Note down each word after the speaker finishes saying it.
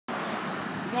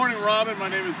Good morning, Robin. My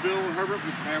name is Bill Herbert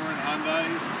with Tameron Hyundai.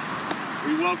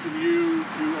 We welcome you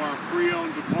to our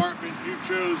pre-owned department. You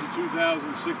chose a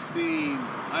 2016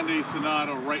 Hyundai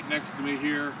Sonata right next to me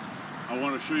here. I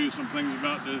want to show you some things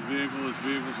about this vehicle. This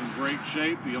vehicle's in great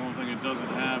shape. The only thing it doesn't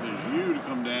have is you to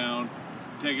come down,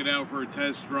 take it out for a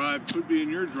test drive. Could be in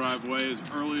your driveway as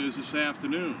early as this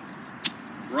afternoon.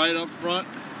 Right up front,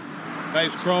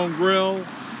 nice chrome grille,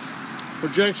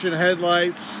 projection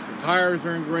headlights. The tires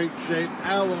are in great shape,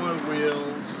 alloy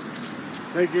wheels.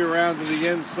 Take you around to the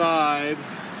inside.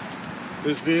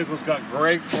 This vehicle's got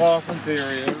great cloth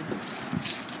interior.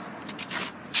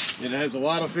 It has a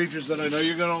lot of features that I know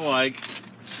you're going to like.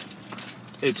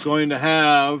 It's going to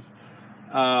have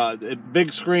a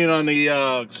big screen on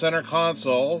the center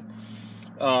console,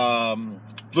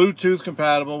 Bluetooth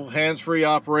compatible, hands-free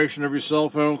operation of your cell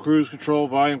phone, cruise control,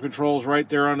 volume controls right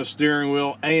there on the steering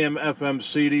wheel, AM, FM,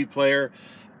 CD player,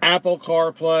 Apple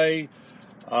CarPlay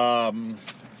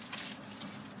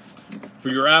for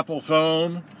your Apple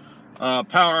phone,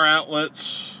 power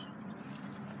outlets.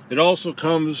 It also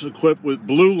comes equipped with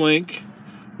Blue Link,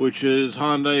 which is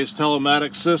Hyundai's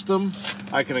telematics system.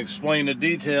 I can explain the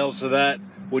details of that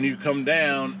when you come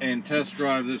down and test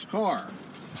drive this car.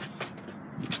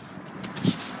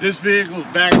 This vehicle is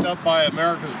backed up by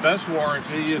America's Best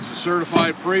Warranty. It's a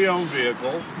certified pre-owned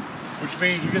vehicle, which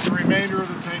means you get the remainder of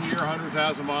the 10-year,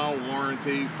 100,000-mile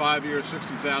warranty, 5-year,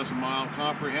 60,000-mile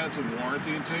comprehensive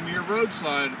warranty, and 10-year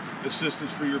roadside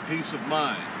assistance for your peace of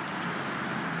mind.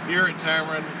 Here at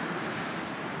Tameron,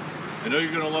 I know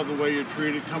you're going to love the way you're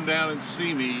treated. Come down and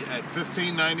see me at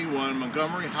 1591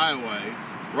 Montgomery Highway,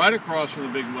 right across from the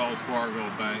big Wells Fargo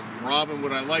Bank. Robin,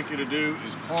 what I'd like you to do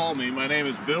is call me. My name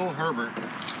is Bill Herbert.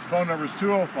 Phone number is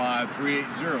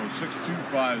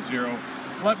 205-380-6250.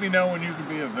 Let me know when you can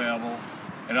be available,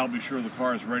 and I'll be sure the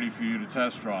car is ready for you to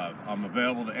test drive. I'm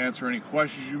available to answer any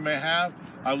questions you may have.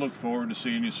 I look forward to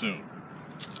seeing you soon.